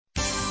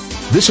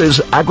This is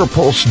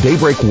AgriPulse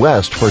Daybreak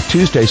West for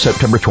Tuesday,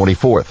 September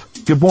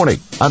 24th. Good morning.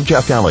 I'm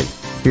Jeff Daly.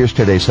 Here's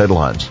today's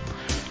headlines.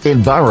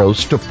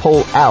 Enviros to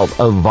pull out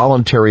of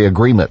voluntary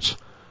agreements.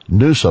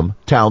 Newsom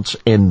touts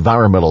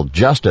environmental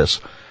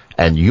justice,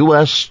 and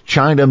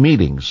U.S.-China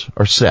meetings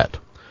are set.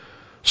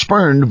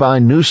 Spurned by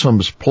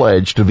Newsom's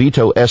pledge to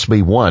veto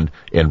SB 1,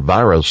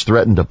 Enviros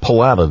threatened to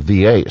pull out of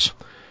VAs.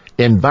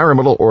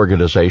 Environmental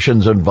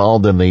organizations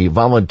involved in the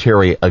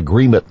voluntary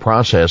agreement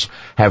process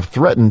have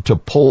threatened to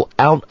pull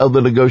out of the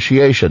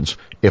negotiations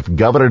if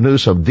Governor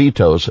Newsom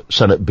vetoes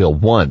Senate Bill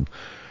 1.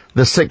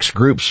 The 6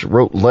 groups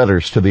wrote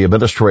letters to the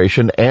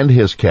administration and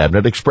his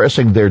cabinet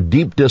expressing their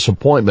deep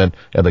disappointment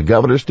at the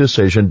governor's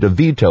decision to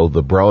veto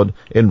the broad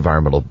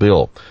environmental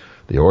bill.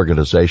 The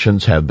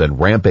organizations have been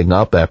ramping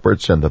up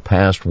efforts in the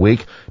past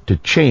week to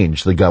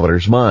change the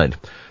governor's mind.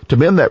 To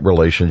mend that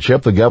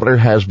relationship, the governor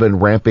has been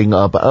ramping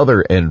up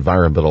other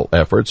environmental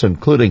efforts,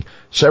 including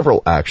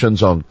several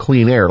actions on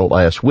clean air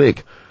last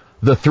week.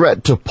 The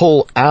threat to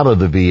pull out of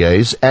the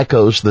VAs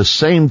echoes the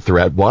same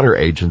threat water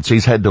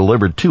agencies had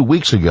delivered 2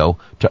 weeks ago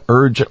to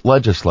urge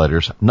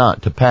legislators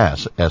not to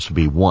pass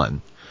SB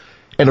 1.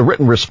 In a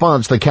written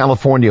response, the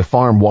California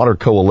Farm Water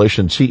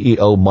Coalition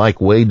CEO Mike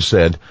Wade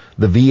said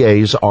the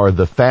VAs are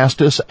the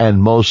fastest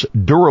and most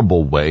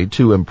durable way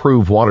to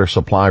improve water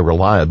supply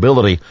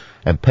reliability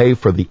and pay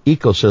for the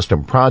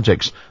ecosystem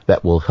projects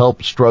that will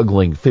help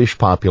struggling fish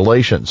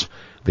populations.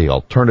 The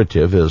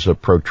alternative is a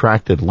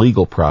protracted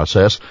legal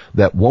process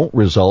that won't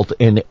result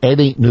in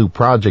any new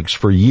projects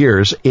for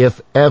years,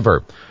 if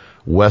ever.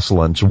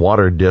 Westland's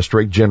Water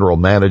District General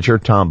Manager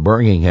Tom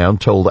Birmingham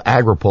told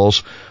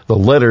AgriPulse the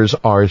letters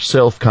are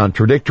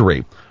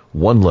self-contradictory.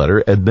 One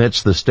letter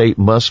admits the state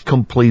must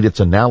complete its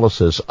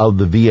analysis of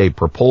the VA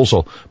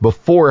proposal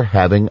before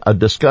having a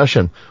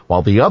discussion,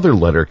 while the other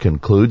letter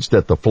concludes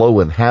that the flow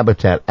and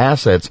habitat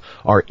assets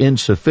are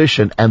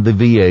insufficient and the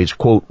VAs,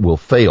 quote, will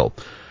fail.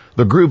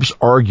 The groups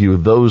argue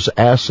those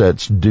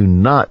assets do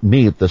not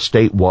meet the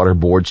State Water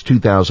Board's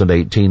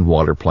 2018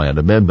 water plan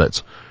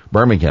amendments.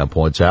 Birmingham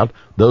points out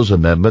those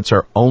amendments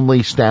are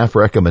only staff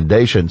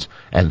recommendations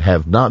and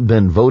have not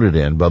been voted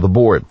in by the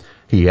board.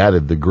 He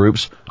added the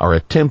groups are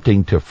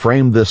attempting to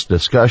frame this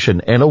discussion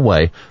in a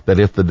way that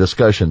if the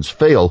discussions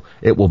fail,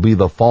 it will be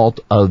the fault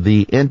of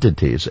the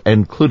entities,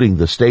 including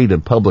the state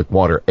and public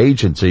water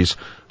agencies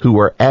who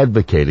are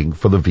advocating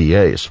for the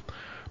VAs.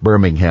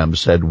 Birmingham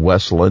said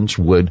Westlands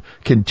would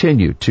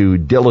continue to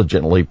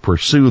diligently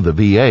pursue the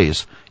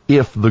VAs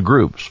if the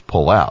groups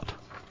pull out.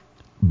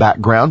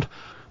 Background: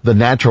 the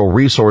Natural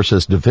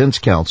Resources Defense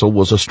Council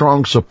was a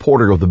strong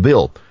supporter of the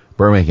bill.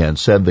 Birmingham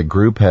said the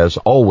group has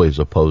always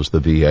opposed the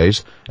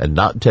VAs and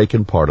not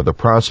taken part of the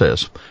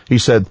process. He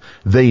said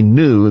they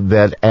knew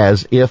that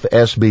as if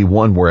SB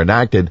 1 were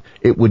enacted,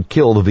 it would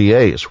kill the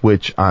VAs,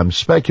 which I'm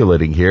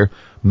speculating here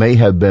may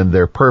have been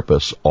their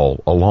purpose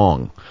all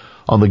along.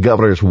 On the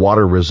governor's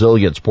water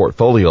resilience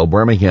portfolio,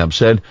 Birmingham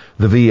said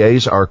the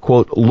VAs are,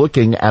 quote,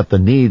 looking at the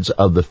needs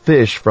of the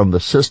fish from the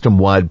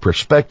system-wide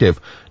perspective,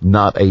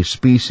 not a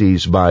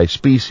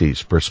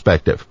species-by-species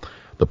perspective.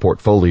 The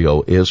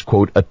portfolio is,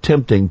 quote,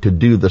 attempting to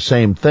do the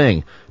same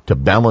thing to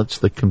balance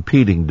the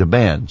competing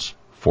demands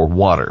for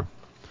water.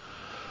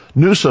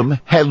 Newsom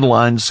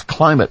headlines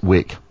Climate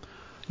Week.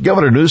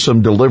 Governor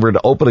Newsom delivered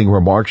opening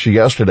remarks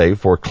yesterday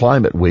for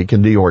Climate Week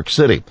in New York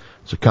City.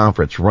 It's a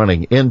conference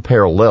running in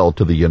parallel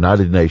to the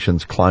United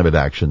Nations Climate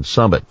Action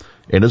Summit.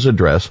 In his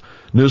address,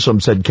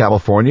 Newsom said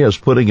California is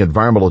putting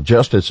environmental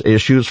justice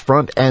issues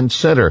front and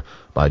center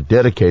by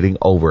dedicating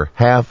over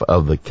half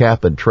of the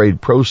cap and trade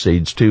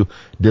proceeds to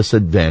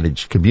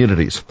disadvantaged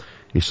communities.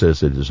 He says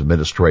that his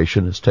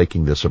administration is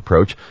taking this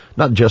approach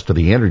not just to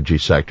the energy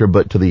sector,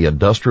 but to the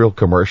industrial,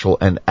 commercial,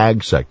 and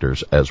ag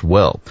sectors as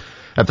well.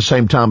 At the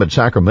same time, in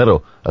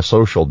Sacramento, a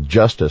social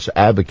justice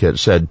advocate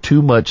said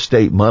too much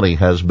state money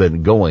has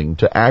been going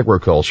to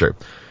agriculture.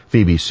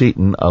 Phoebe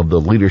Seaton of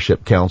the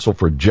Leadership Council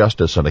for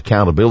Justice and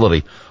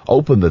Accountability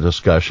opened the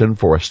discussion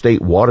for a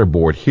state water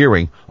board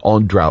hearing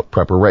on drought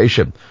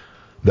preparation.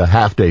 The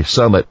half-day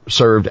summit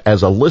served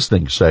as a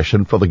listening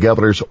session for the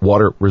governor's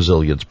water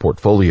resilience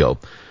portfolio.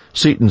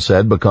 Seaton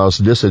said because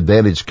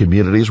disadvantaged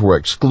communities were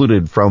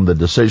excluded from the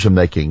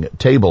decision-making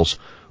tables,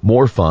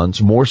 more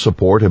funds, more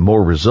support, and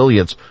more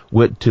resilience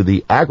went to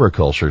the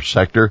agriculture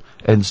sector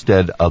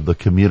instead of the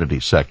community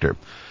sector.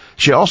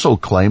 She also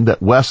claimed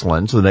that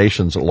Westlands, the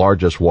nation's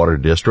largest water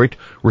district,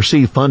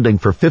 received funding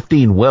for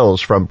 15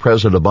 wells from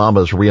President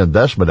Obama's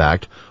Reinvestment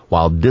Act,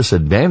 while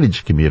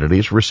disadvantaged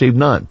communities received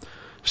none.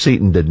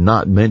 Seaton did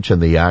not mention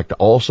the act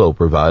also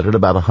provided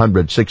about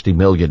 $160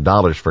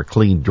 million for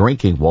clean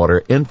drinking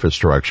water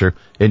infrastructure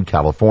in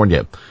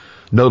California.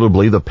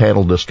 Notably, the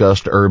panel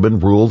discussed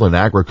urban, rural, and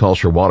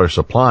agriculture water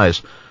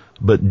supplies,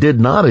 but did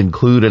not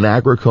include an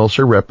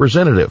agriculture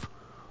representative.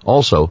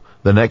 Also,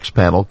 the next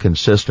panel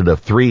consisted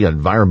of 3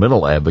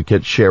 environmental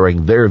advocates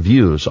sharing their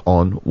views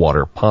on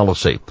water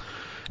policy.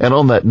 And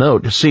on that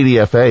note,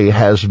 CDFA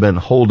has been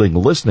holding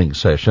listening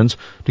sessions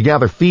to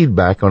gather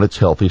feedback on its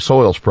Healthy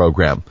Soils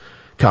program.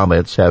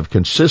 Comments have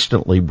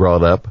consistently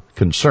brought up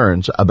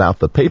concerns about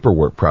the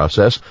paperwork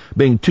process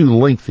being too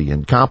lengthy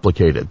and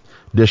complicated,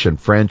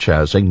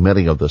 disenfranchising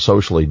many of the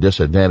socially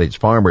disadvantaged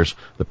farmers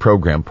the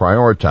program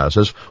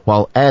prioritizes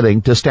while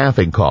adding to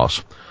staffing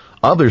costs.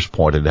 Others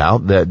pointed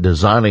out that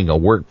designing a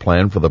work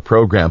plan for the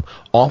program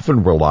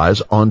often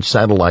relies on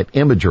satellite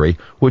imagery,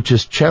 which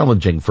is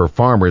challenging for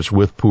farmers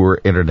with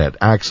poor internet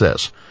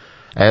access.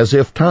 As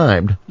if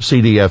timed,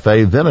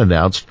 CDFA then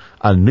announced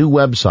a new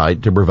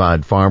website to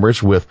provide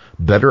farmers with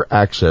better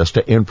access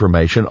to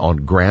information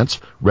on grants,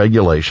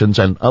 regulations,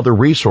 and other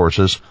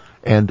resources,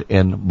 and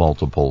in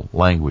multiple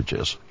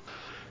languages.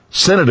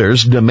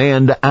 Senators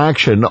demand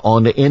action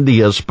on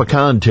India's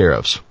pecan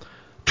tariffs.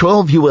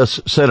 12 U.S.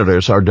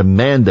 senators are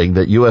demanding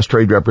that U.S.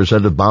 Trade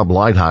Representative Bob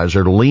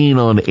Lighthizer lean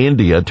on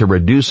India to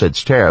reduce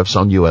its tariffs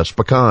on U.S.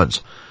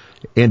 pecans.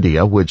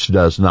 India, which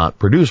does not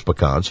produce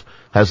pecans,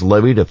 has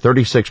levied a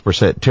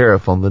 36%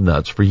 tariff on the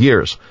nuts for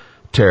years.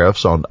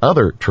 Tariffs on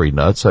other tree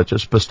nuts, such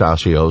as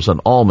pistachios and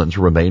almonds,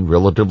 remain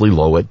relatively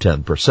low at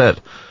 10%.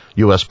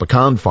 U.S.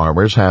 pecan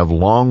farmers have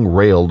long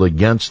railed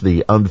against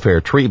the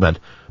unfair treatment,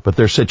 but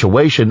their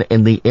situation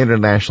in the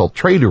international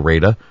trade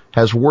arena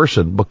has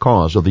worsened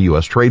because of the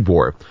U.S. trade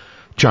war.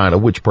 China,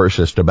 which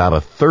purchased about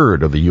a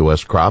third of the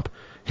U.S. crop,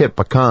 hit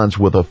pecans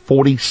with a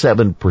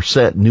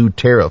 47% new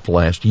tariff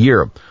last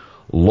year.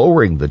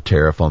 Lowering the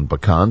tariff on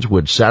pecans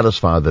would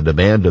satisfy the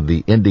demand of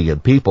the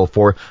Indian people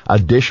for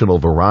additional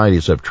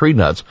varieties of tree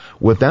nuts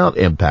without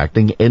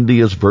impacting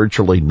India's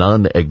virtually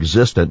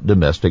non-existent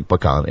domestic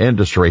pecan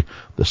industry,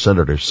 the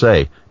senators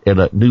say in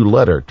a new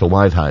letter to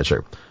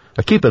Lighthizer.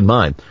 Now, keep in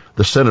mind,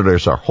 the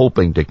senators are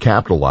hoping to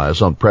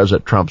capitalize on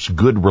President Trump's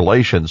good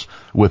relations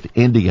with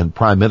Indian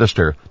Prime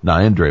Minister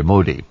Narendra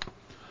Modi.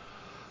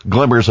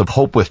 Glimmers of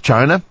hope with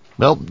China?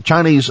 Well,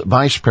 Chinese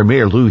Vice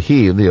Premier Liu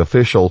He, the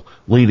official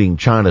leading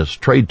China's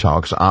trade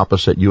talks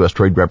opposite U.S.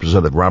 Trade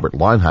Representative Robert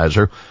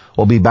Lighthizer,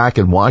 will be back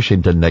in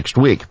Washington next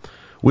week.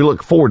 We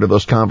look forward to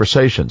those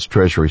conversations,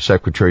 Treasury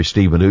Secretary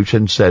Steve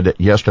Mnuchin said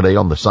yesterday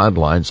on the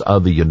sidelines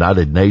of the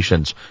United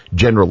Nations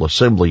General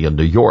Assembly in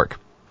New York.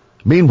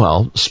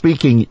 Meanwhile,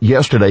 speaking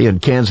yesterday in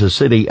Kansas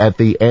City at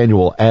the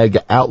annual Ag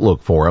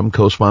Outlook Forum,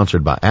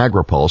 co-sponsored by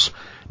AgriPulse,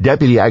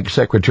 Deputy Ag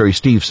Secretary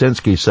Steve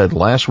Sinskey said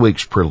last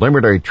week's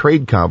preliminary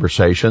trade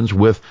conversations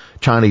with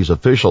Chinese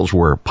officials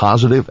were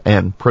positive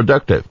and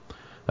productive.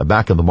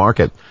 Back in the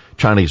market,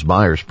 Chinese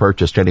buyers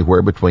purchased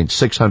anywhere between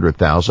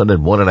 600,000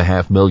 and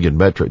 1.5 million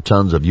metric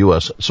tons of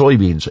U.S.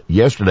 soybeans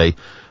yesterday,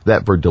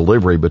 that for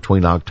delivery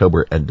between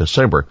October and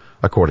December,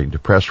 according to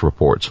press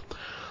reports.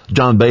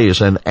 John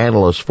Bays, an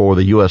analyst for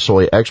the U.S.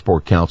 Soy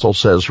Export Council,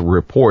 says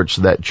reports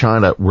that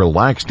China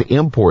relaxed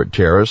import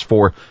tariffs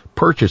for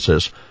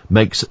purchases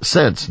makes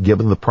sense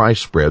given the price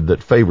spread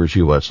that favors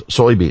U.S.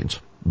 soybeans.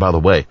 By the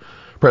way,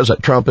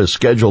 President Trump is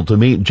scheduled to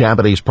meet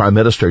Japanese Prime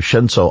Minister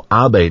Shinzo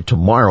Abe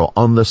tomorrow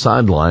on the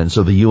sidelines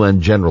of the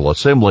UN General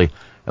Assembly,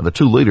 and the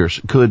two leaders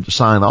could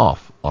sign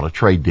off on a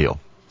trade deal.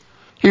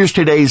 Here's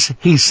today's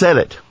He Said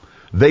It.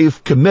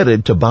 They've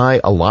committed to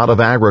buy a lot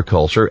of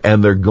agriculture,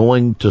 and they're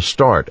going to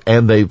start,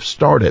 and they've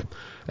started.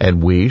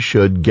 And we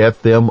should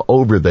get them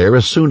over there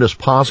as soon as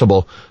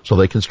possible so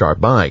they can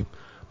start buying.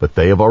 But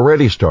they have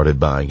already started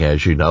buying,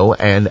 as you know,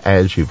 and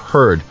as you've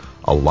heard,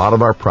 a lot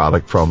of our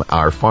product from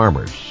our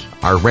farmers,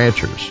 our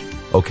ranchers.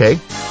 Okay?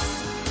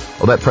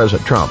 Well, that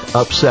President Trump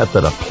upset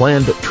that a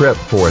planned trip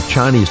for a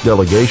Chinese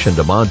delegation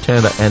to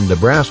Montana and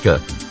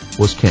Nebraska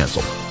was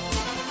canceled.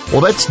 Well,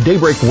 that's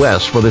Daybreak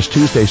West for this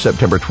Tuesday,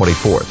 September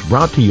 24th,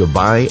 brought to you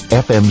by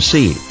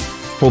FMC.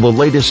 For the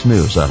latest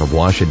news out of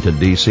Washington,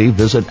 D.C.,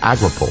 visit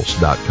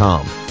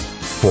agripulse.com.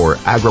 For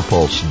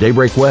AgriPulse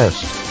Daybreak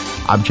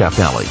West, I'm Jeff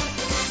Nally.